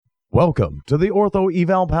Welcome to the Ortho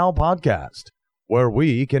Eval Pal podcast, where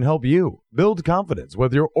we can help you build confidence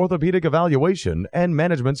with your orthopedic evaluation and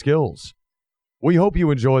management skills. We hope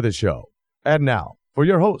you enjoy the show. And now, for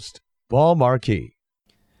your host, Paul Marquis.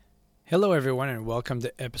 Hello, everyone, and welcome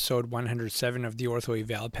to episode 107 of the Ortho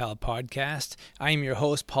Eval Pal podcast. I am your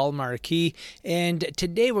host, Paul Marquis, and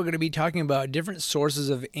today we're going to be talking about different sources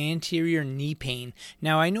of anterior knee pain.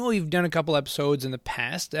 Now, I know we've done a couple episodes in the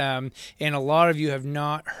past, and a lot of you have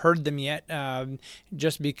not heard them yet,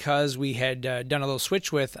 just because we had done a little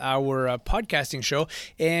switch with our podcasting show,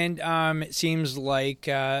 and it seems like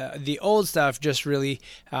the old stuff just really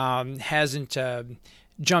hasn't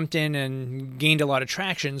jumped in and gained a lot of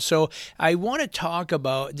traction. So I want to talk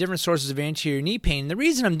about different sources of anterior knee pain. The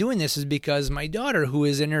reason I'm doing this is because my daughter, who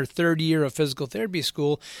is in her third year of physical therapy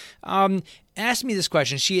school, asked me this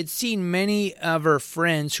question. She had seen many of her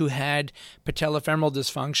friends who had patellofemoral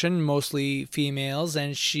dysfunction, mostly females,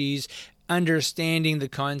 and she's understanding the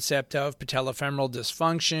concept of patellofemoral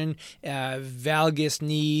dysfunction, valgus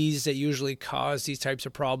knees that usually cause these types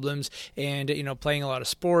of problems, and playing a lot of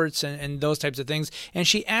sports and those types of things. And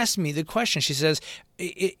she asked me the question. She says,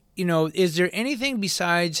 is there anything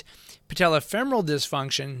besides patellofemoral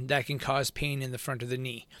dysfunction that can cause pain in the front of the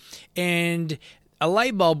knee? And a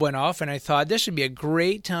light bulb went off, and I thought this would be a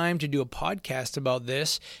great time to do a podcast about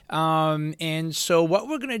this. And so what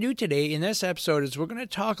we're going to do today in this episode is we're going to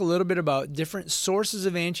talk a little bit about different sources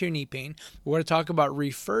of anterior knee pain. We're going to talk about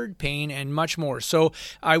referred pain and much more. So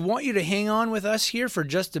I want you to hang on with us here for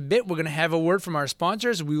just a bit. We're going to have a word from our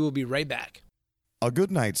sponsors. We will be right back. A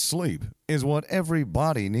good night's sleep is what every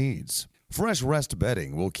body needs. Fresh Rest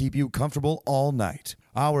bedding will keep you comfortable all night.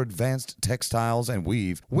 Our advanced textiles and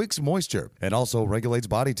weave wicks moisture and also regulates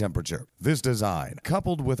body temperature. This design,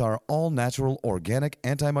 coupled with our all-natural organic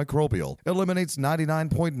antimicrobial, eliminates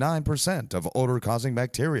 99.9% of odor-causing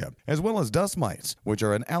bacteria, as well as dust mites, which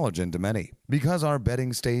are an allergen to many. Because our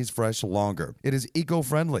bedding stays fresh longer, it is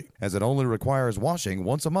eco-friendly, as it only requires washing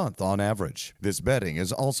once a month on average. This bedding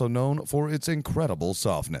is also known for its incredible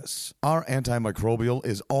softness. Our antimicrobial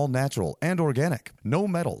is all-natural and organic. No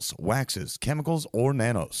metals, waxes, chemicals, or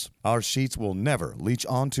nanos. Our sheets will never leach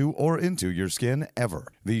onto or into your skin ever.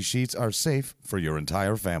 These sheets are safe for your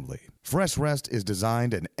entire family. Fresh Rest is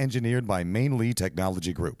designed and engineered by Main Lee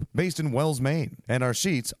Technology Group, based in Wells, Maine, and our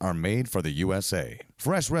sheets are made for the USA.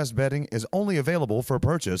 Fresh Rest bedding is only available for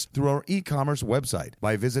purchase through our e-commerce website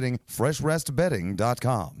by visiting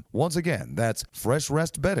FreshRestBedding.com. Once again, that's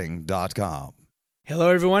FreshRestBedding.com. Hello,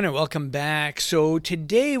 everyone, and welcome back. So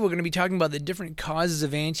today we're going to be talking about the different causes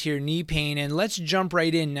of anterior knee pain, and let's jump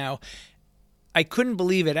right in now. I couldn't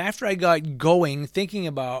believe it. After I got going, thinking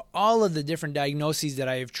about all of the different diagnoses that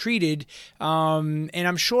I have treated, and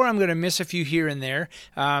I'm sure I'm going to miss a few here and there,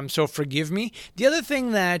 so forgive me. The other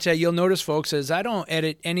thing that you'll notice, folks, is I don't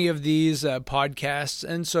edit any of these podcasts,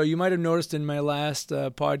 and so you might have noticed in my last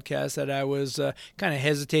podcast that I was kind of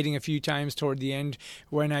hesitating a few times toward the end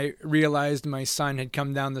when I realized my son had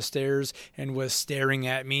come down the stairs and was staring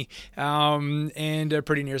at me, and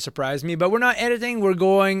pretty near surprised me. But we're not editing. We're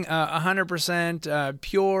going 100%.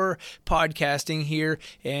 Pure podcasting here,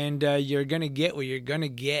 and you're going to get what you're going to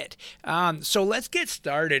get. So let's get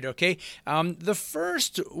started, okay? The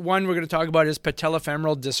first one we're going to talk about is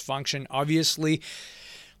patellofemoral dysfunction. Obviously,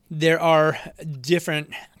 there are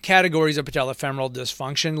different categories of patellofemoral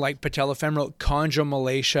dysfunction, like patellofemoral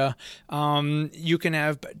chondromalacia. You can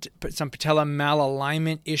have some patella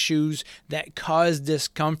malalignment issues that cause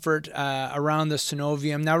discomfort around the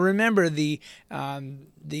synovium. Now, remember the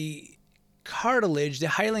cartilage, the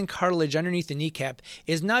hyaline cartilage underneath the kneecap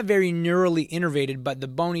is not very neurally innervated, but the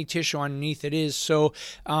bony tissue underneath it is. So,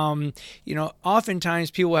 oftentimes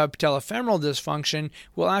people who have patellofemoral dysfunction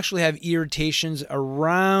will actually have irritations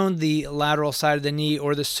around the lateral side of the knee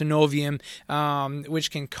or the synovium, which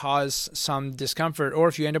can cause some discomfort. Or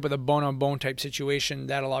if you end up with a bone-on-bone type situation,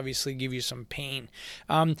 that'll obviously give you some pain.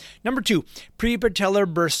 Number two,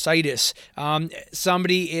 prepatellar bursitis.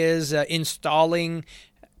 Somebody is installing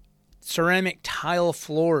ceramic tile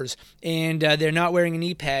floors, and they're not wearing a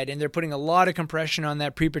knee pad, and they're putting a lot of compression on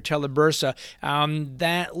that prepatellar bursa.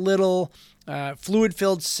 That little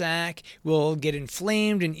fluid-filled sac will get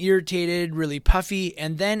inflamed and irritated, really puffy,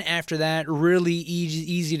 and then after that, really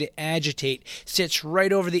easy to agitate. Sits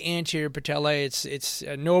right over the anterior patella. It's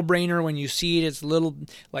a no-brainer when you see it. It's a little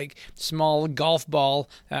like small golf ball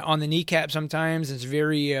on the kneecap sometimes. It's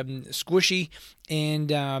very squishy and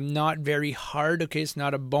not very hard. Okay, it's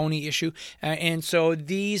not a bony issue. And so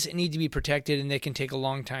these need to be protected, and they can take a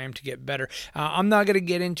long time to get better. I'm not going to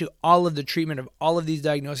get into all of the treatment of all of these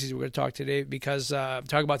diagnoses we're going to talk today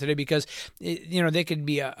today because they could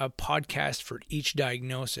be a podcast for each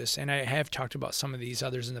diagnosis, and I have talked about some of these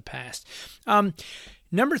others in the past.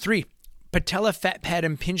 Number 3. Patella fat pad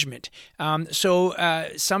impingement.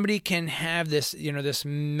 Somebody can have this, this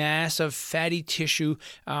mass of fatty tissue,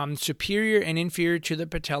 superior and inferior to the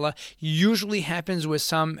patella. Usually happens with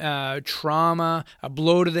some trauma, a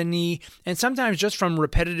blow to the knee, and sometimes just from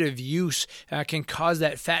repetitive use can cause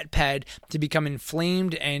that fat pad to become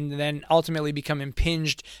inflamed and then ultimately become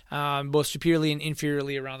impinged both superiorly and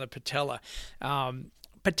inferiorly around the patella.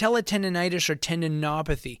 Patella tendonitis or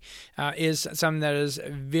tendinopathy is something that is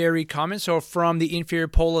very common. So from the inferior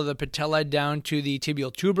pole of the patella down to the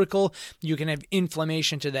tibial tubercle, you can have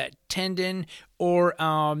inflammation to that tendon or,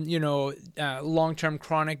 long-term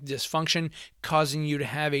chronic dysfunction causing you to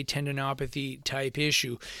have a tendinopathy type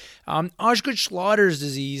issue. Osgood-Schlatters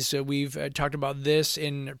disease, we've talked about this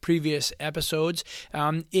in previous episodes.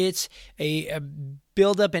 It's a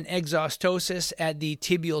buildup and exostosis at the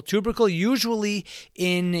tibial tubercle. Usually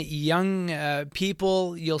in young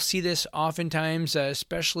people, you'll see this oftentimes,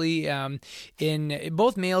 especially in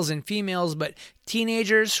both males and females, but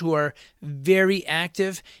teenagers who are very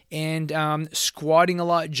active and squatting a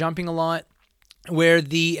lot, jumping a lot, where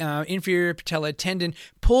the inferior patella tendon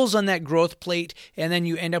pulls on that growth plate, and then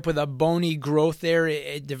you end up with a bony growth there.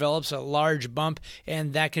 It develops a large bump,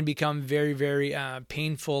 and that can become very, very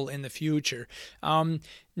painful in the future.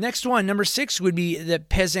 Next one, number 6, would be the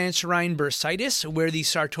Pezanserine bursitis, where the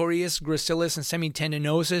sartorius, gracilis, and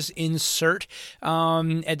semitendinosus insert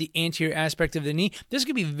at the anterior aspect of the knee. This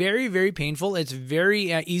can be very, very painful. It's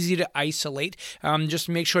very easy to isolate. Just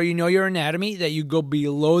make sure you know your anatomy, that you go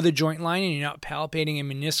below the joint line and you're not palpating a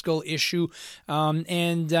meniscal issue.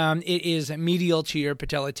 And it is medial to your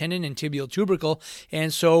patella tendon and tibial tubercle.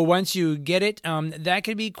 And so once you get it, that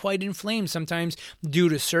can be quite inflamed, sometimes due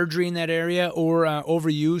to surgery in that area or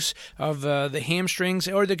overuse of the hamstrings,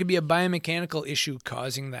 or there could be a biomechanical issue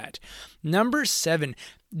causing that. Number 7,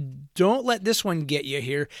 don't let this one get you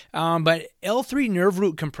here, but L3 nerve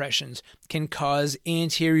root compressions can cause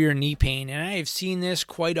anterior knee pain, and I have seen this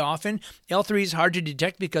quite often. L3 is hard to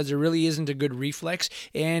detect because there really isn't a good reflex,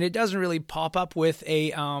 and it doesn't really pop up with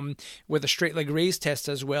a straight leg raise test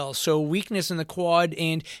as well. So weakness in the quad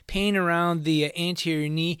and pain around the anterior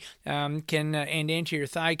knee and anterior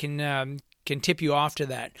thigh can tip you off to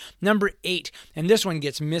that. Number 8, and this one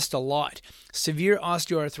gets missed a lot, severe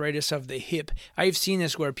osteoarthritis of the hip. I've seen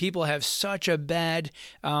this where people have such a bad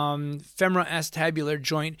femoroacetabular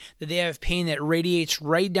joint that they have pain that radiates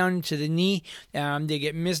right down into the knee. They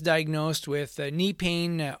get misdiagnosed with knee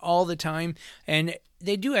pain all the time, and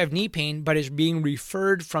they do have knee pain, but it's being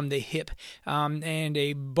referred from the hip. And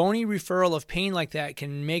a bony referral of pain like that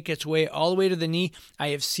can make its way all the way to the knee. I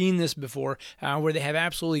have seen this before, where they have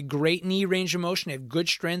absolutely great knee range of motion, have good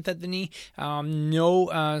strength at the knee,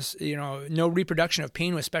 no reproduction of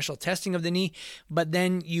pain with special testing of the knee, but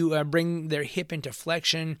then you bring their hip into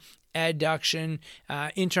flexion, adduction,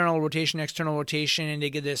 internal rotation, external rotation, and they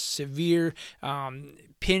get this severe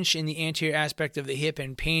pinch in the anterior aspect of the hip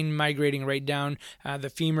and pain migrating right down the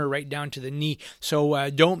femur, right down to the knee.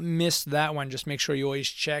 So don't miss that one. Just make sure you always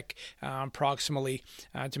check proximally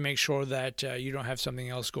to make sure that you don't have something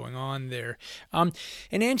else going on there. An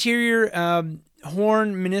anterior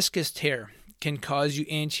horn meniscus tear can cause you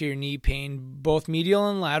anterior knee pain, both medial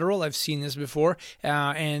and lateral. I've seen this before,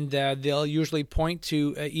 and they'll usually point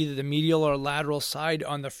to either the medial or lateral side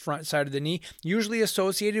on the front side of the knee, usually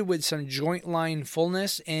associated with some joint line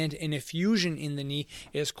fullness, and an effusion in the knee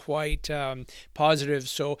is quite positive.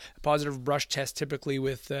 So a positive brush test typically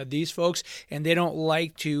with these folks, and they don't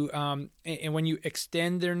like to, and when you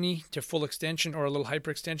extend their knee to full extension or a little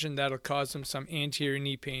hyperextension, that'll cause them some anterior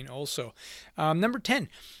knee pain also. Number 10,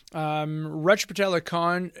 retropatellar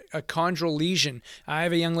chondral lesion. I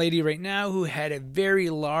have a young lady right now who had a very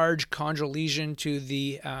large chondral lesion to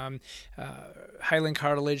the hyaline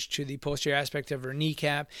cartilage, to the posterior aspect of her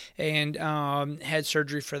kneecap, and had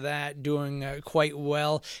surgery for that, doing quite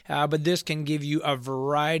well. But this can give you a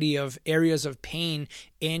variety of areas of pain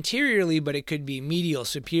anteriorly, but it could be medial,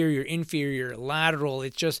 superior, inferior, lateral.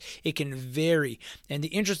 It can vary. And the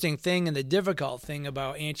interesting thing and the difficult thing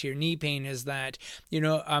about anterior knee pain is that,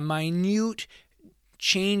 a minute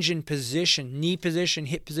change in position, knee position,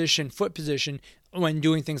 hip position, foot position, when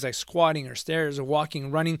doing things like squatting or stairs or walking,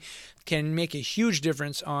 running, can make a huge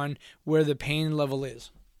difference on where the pain level is.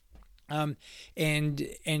 And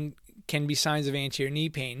can be signs of anterior knee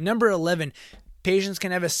pain. Number 11, Patients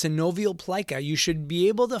can have a synovial plica. You should be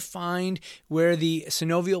able to find where the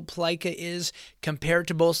synovial plica is compared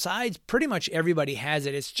to both sides. Pretty much everybody has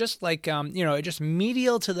it. It's just like, just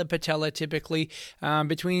medial to the patella, typically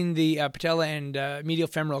between the patella and medial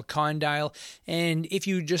femoral condyle. And if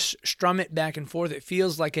you just strum it back and forth, it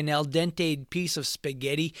feels like an al dente piece of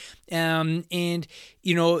spaghetti. It's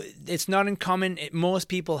not uncommon. Most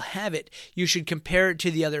people have it. You should compare it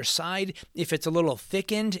to the other side. If it's a little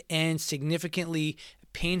thickened and significantly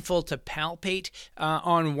painful to palpate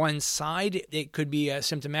on one side, it could be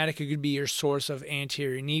symptomatic. It could be your source of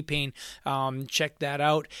anterior knee pain. Check that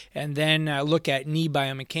out, and then look at knee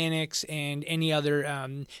biomechanics and any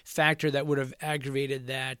other factor that would have aggravated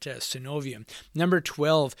that synovium. Number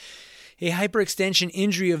 12, a hyperextension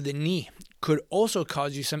injury of the knee could also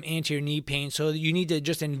cause you some anterior knee pain. So you need to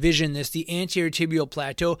just envision this. The anterior tibial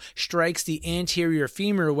plateau strikes the anterior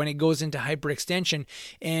femur when it goes into hyperextension.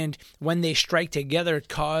 And when they strike together,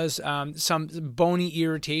 cause some bony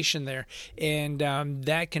irritation there. And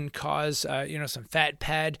that can cause, some fat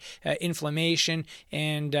pad inflammation.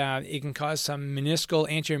 And it can cause some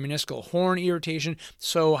anterior meniscal horn irritation.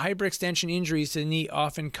 So hyperextension injuries to the knee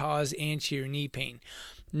often cause anterior knee pain.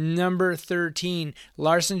 Number 13,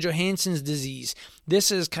 Larsen-Johansson's disease.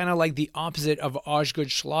 This is kind of like the opposite of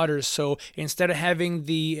Osgood-Schlatter. So instead of having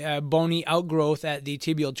the bony outgrowth at the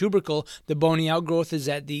tibial tubercle, the bony outgrowth is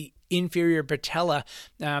at the inferior patella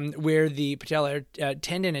where the patellar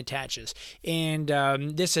tendon attaches. And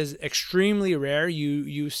this is extremely rare.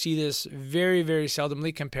 You see this very, very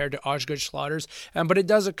seldomly compared to Osgood-Schlatter's, but it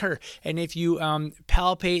does occur. And if you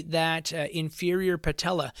palpate that inferior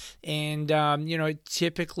patella, and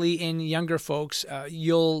typically in younger folks,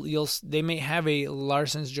 they may have a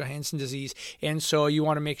Larsen-Johansson disease, and so you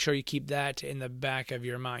want to make sure you keep that in the back of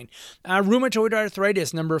your mind. Rheumatoid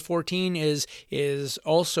arthritis, number 14, is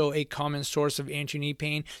also a common source of anterior knee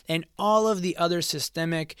pain, and all of the other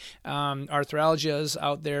systemic arthralgias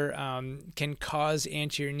out there can cause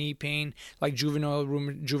anterior knee pain, like juvenile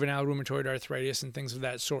rheumatoid arthritis and things of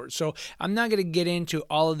that sort. So I'm not going to get into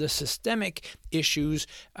all of the systemic issues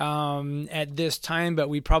at this time, but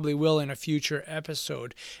we probably will in a future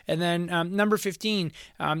episode. And then number 15,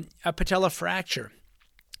 a patella fracture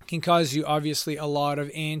can cause you obviously a lot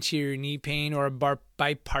of anterior knee pain, or a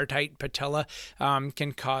bipartite patella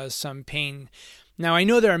can cause some pain. Now, I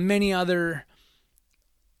know there are many other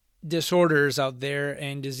disorders out there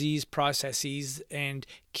and disease processes and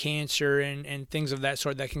cancer and things of that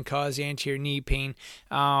sort that can cause anterior knee pain.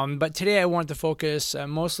 But today I want to focus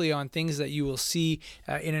mostly on things that you will see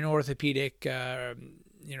in an orthopedic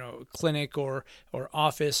clinic or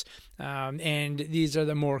office, and these are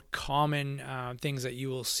the more common things that you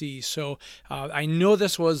will see. So I know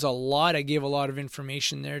this was a lot. I gave a lot of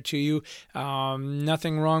information there to you.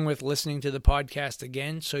 Nothing wrong with listening to the podcast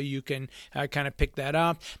again, so you can kind of pick that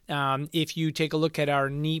up. If you take a look at our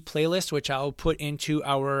knee playlist, which I'll put into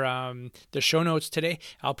our the show notes today,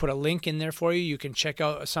 I'll put a link in there for you. You can check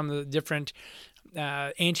out some of the different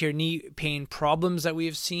anterior knee pain problems that we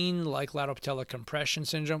have seen, like lateral patellar compression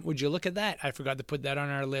syndrome. Would you look at that? I forgot to put that on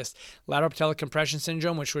our list. Lateral patellar compression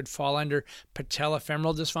syndrome, which would fall under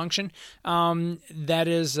patellofemoral dysfunction. That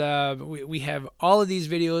is, we have all of these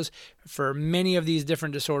videos for many of these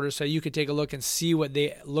different disorders, so you could take a look and see what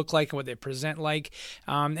they look like and what they present like,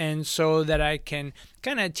 and so that I can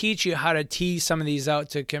kind of teach you how to tease some of these out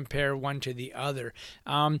to compare one to the other.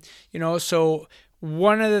 So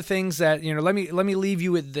one of the things that, let me leave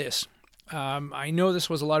you with this. I know this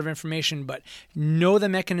was a lot of information, but know the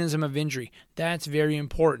mechanism of injury. That's very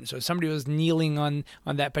important. So if somebody was kneeling on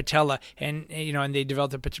that patella and they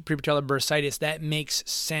developed a prepatellar bursitis, that makes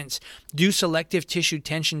sense. Do selective tissue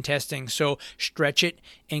tension testing. So stretch it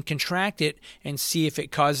and contract it and see if it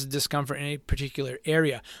causes discomfort in a particular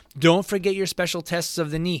area. Don't forget your special tests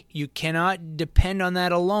of the knee. You cannot depend on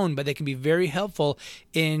that alone, but they can be very helpful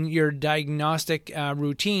in your diagnostic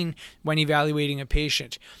routine when evaluating a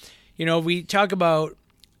patient. We talk about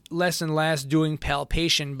less and less doing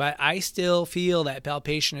palpation, but I still feel that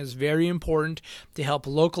palpation is very important to help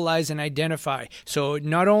localize and identify. So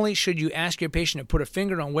not only should you ask your patient to put a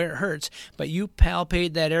finger on where it hurts, but you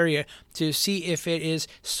palpate that area to see if it is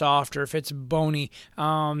soft or if it's bony,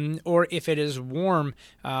 or if it is warm.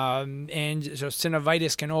 And so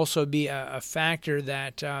synovitis can also be a factor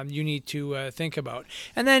that you need to think about.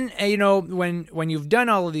 And then, when you've done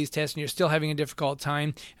all of these tests and you're still having a difficult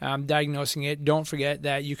time diagnosing it, don't forget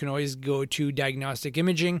that you can always go to diagnostic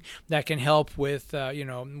imaging. That can help with,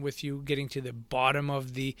 with you getting to the bottom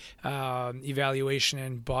of the evaluation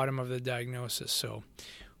and bottom of the diagnosis. So,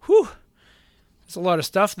 It's a lot of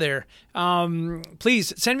stuff there.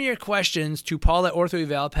 Please send me your questions to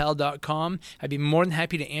paul@orthoevalpal.com. I'd be more than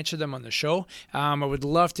happy to answer them on the show. I would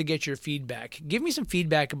love to get your feedback. Give me some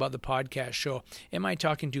feedback about the podcast show. Am I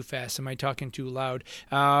talking too fast? Am I talking too loud?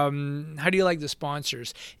 How do you like the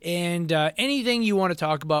sponsors? And anything you want to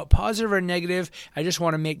talk about, positive or negative, I just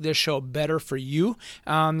want to make this show better for you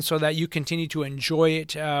so that you continue to enjoy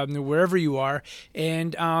it wherever you are.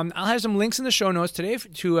 And I'll have some links in the show notes today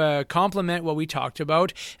to complement what we talked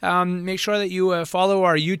about. Make sure that you follow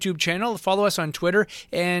our YouTube channel, follow us on Twitter,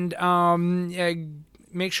 and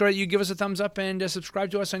make sure that you give us a thumbs up and subscribe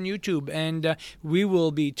to us on YouTube. And we will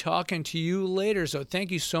be talking to you later. So thank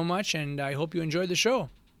you so much, and I hope you enjoyed the show.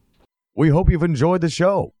 We hope you've enjoyed the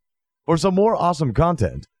show. For some more awesome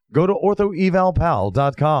content, go to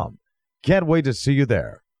orthoevalpal.com. Can't wait to see you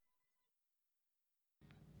there.